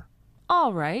number.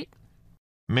 All right.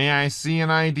 May I see an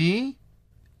ID?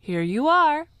 Here you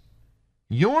are.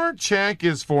 Your check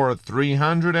is for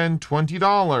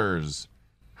 $320.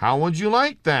 How would you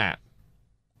like that?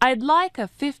 I'd like a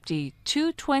 50,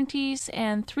 2 20s,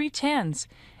 and 3 10s,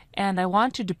 and I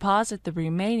want to deposit the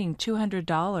remaining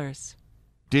 $200.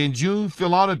 Did you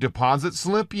fill out a deposit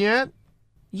slip yet?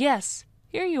 Yes,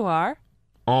 here you are.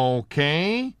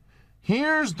 Okay.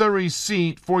 Here's the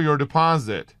receipt for your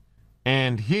deposit.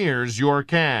 And here's your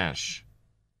cash.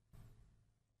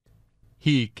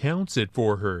 He counts it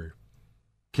for her.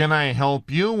 Can I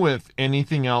help you with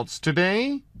anything else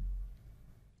today?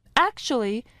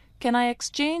 Actually, can I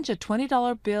exchange a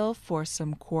 $20 bill for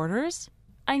some quarters?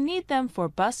 I need them for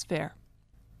bus fare.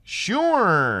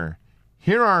 Sure.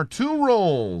 Here are 2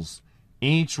 rolls.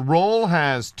 Each roll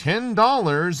has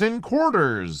 $10 in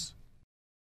quarters.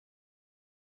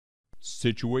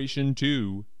 Situation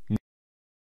 2.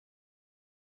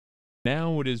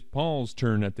 Now it is Paul's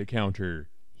turn at the counter.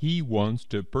 He wants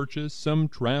to purchase some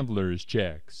traveler's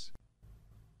checks.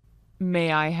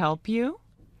 May I help you?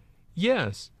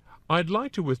 Yes, I'd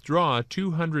like to withdraw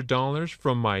 $200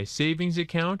 from my savings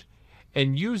account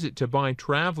and use it to buy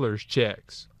traveler's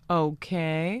checks.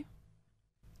 Okay.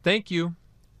 Thank you.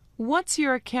 What's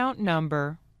your account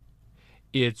number?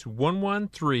 It's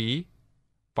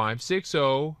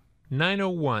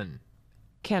 113-560-901.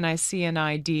 Can I see an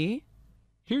ID?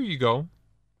 Here you go.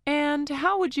 And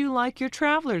how would you like your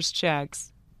traveler's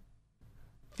checks?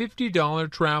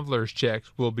 $50 traveler's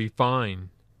checks will be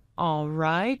fine. All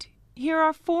right. Here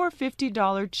are 4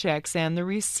 $50 checks and the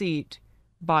receipt.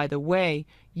 By the way,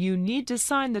 you need to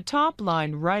sign the top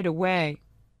line right away.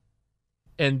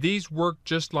 And these work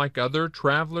just like other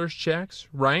traveler's checks,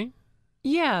 right?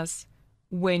 Yes.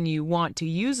 When you want to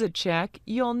use a check,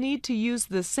 you'll need to use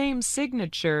the same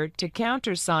signature to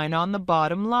countersign on the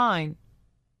bottom line.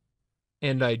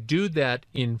 And I do that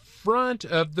in front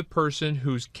of the person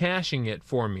who's cashing it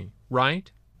for me,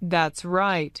 right? That's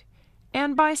right.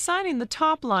 And by signing the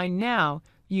top line now,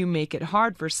 you make it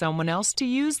hard for someone else to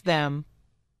use them.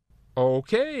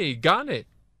 Okay, got it.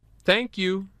 Thank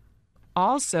you.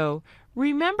 Also,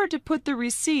 remember to put the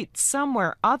receipt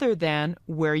somewhere other than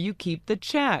where you keep the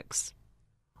checks.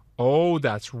 Oh,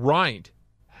 that's right.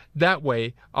 That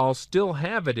way, I'll still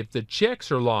have it if the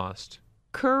checks are lost.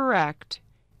 Correct.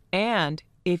 And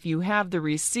if you have the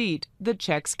receipt, the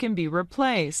checks can be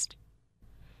replaced.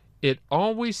 It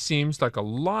always seems like a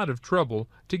lot of trouble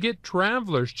to get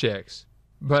traveler's checks,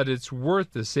 but it's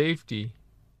worth the safety.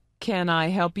 Can I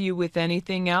help you with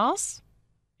anything else?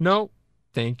 No,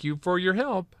 thank you for your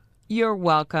help. You're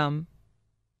welcome.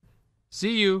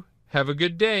 See you. Have a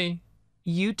good day.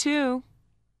 You too.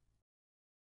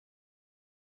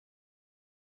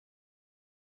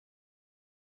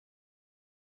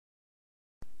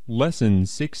 Lesson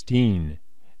 16.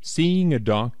 Seeing a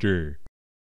doctor.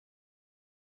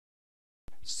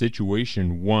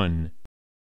 Situation 1.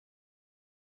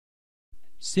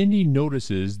 Cindy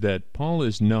notices that Paul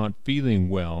is not feeling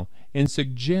well and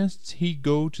suggests he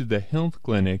go to the health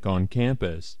clinic on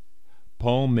campus.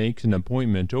 Paul makes an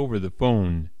appointment over the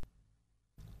phone.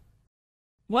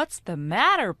 What's the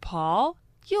matter, Paul?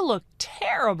 You look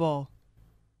terrible.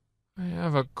 I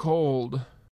have a cold.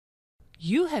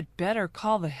 You had better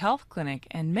call the health clinic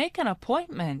and make an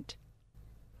appointment.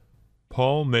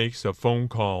 Paul makes a phone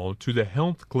call to the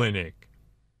health clinic.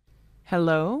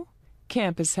 Hello?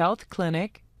 Campus Health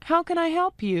Clinic. How can I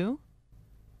help you?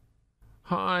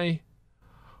 Hi.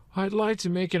 I'd like to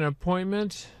make an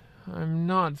appointment. I'm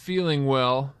not feeling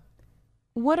well.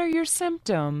 What are your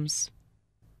symptoms?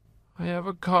 I have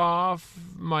a cough,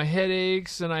 my head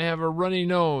aches, and I have a runny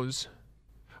nose.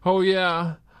 Oh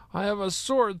yeah, I have a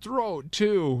sore throat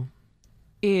too.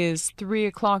 Is 3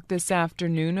 o'clock this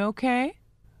afternoon okay?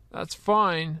 That's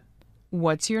fine.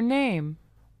 What's your name?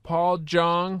 Paul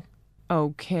Jong.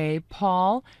 Okay,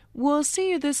 Paul. We'll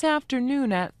see you this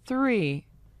afternoon at 3.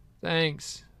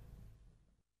 Thanks.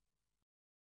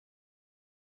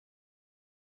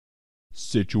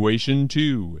 Situation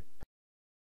 2.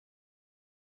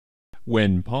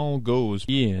 When Paul goes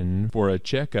in for a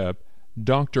checkup,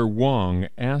 Dr. Wong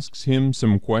asks him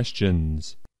some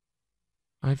questions.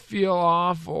 I feel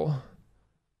awful.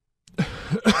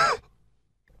 I've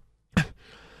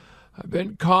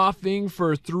been coughing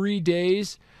for 3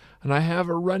 days, and I have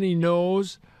a runny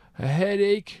nose, a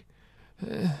headache,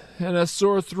 and a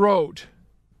sore throat.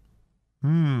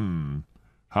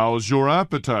 How's your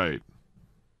appetite?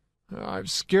 I've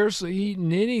scarcely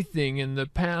eaten anything in the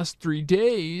past 3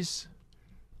 days.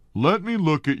 Let me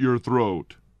look at your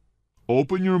throat.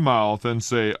 Open your mouth and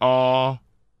say, ah.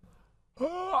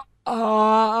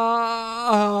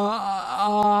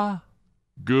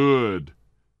 Good.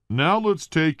 Now let's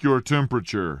take your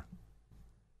temperature.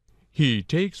 He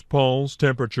takes Paul's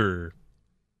temperature.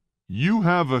 You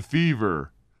have a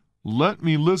fever. Let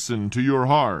me listen to your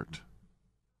heart.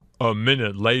 A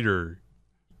minute later.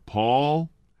 Paul,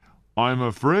 I'm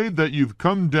afraid that you've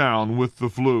come down with the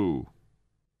flu.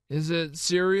 Is it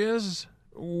serious?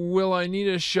 Will I need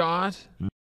a shot?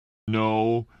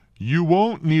 No, you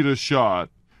won't need a shot.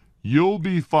 You'll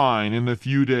be fine in a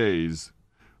few days.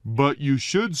 But you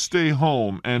should stay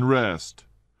home and rest.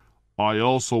 I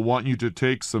also want you to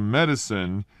take some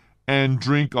medicine and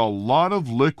drink a lot of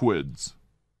liquids.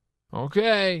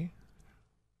 Okay.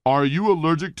 Are you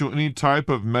allergic to any type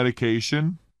of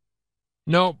medication?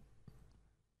 Nope.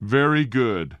 Very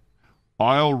good.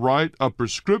 I'll write a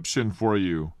prescription for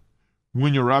you.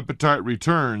 When your appetite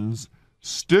returns,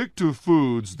 stick to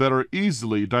foods that are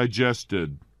easily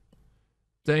digested.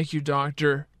 Thank you,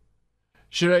 doctor.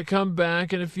 Should I come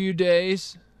back in a few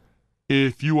days?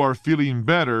 If you are feeling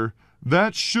better,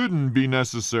 that shouldn't be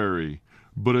necessary.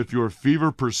 But if your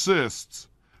fever persists,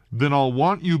 then I'll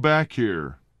want you back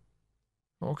here.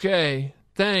 Okay,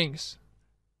 thanks.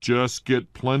 Just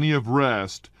get plenty of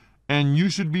rest, and you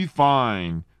should be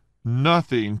fine.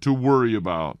 Nothing to worry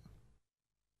about.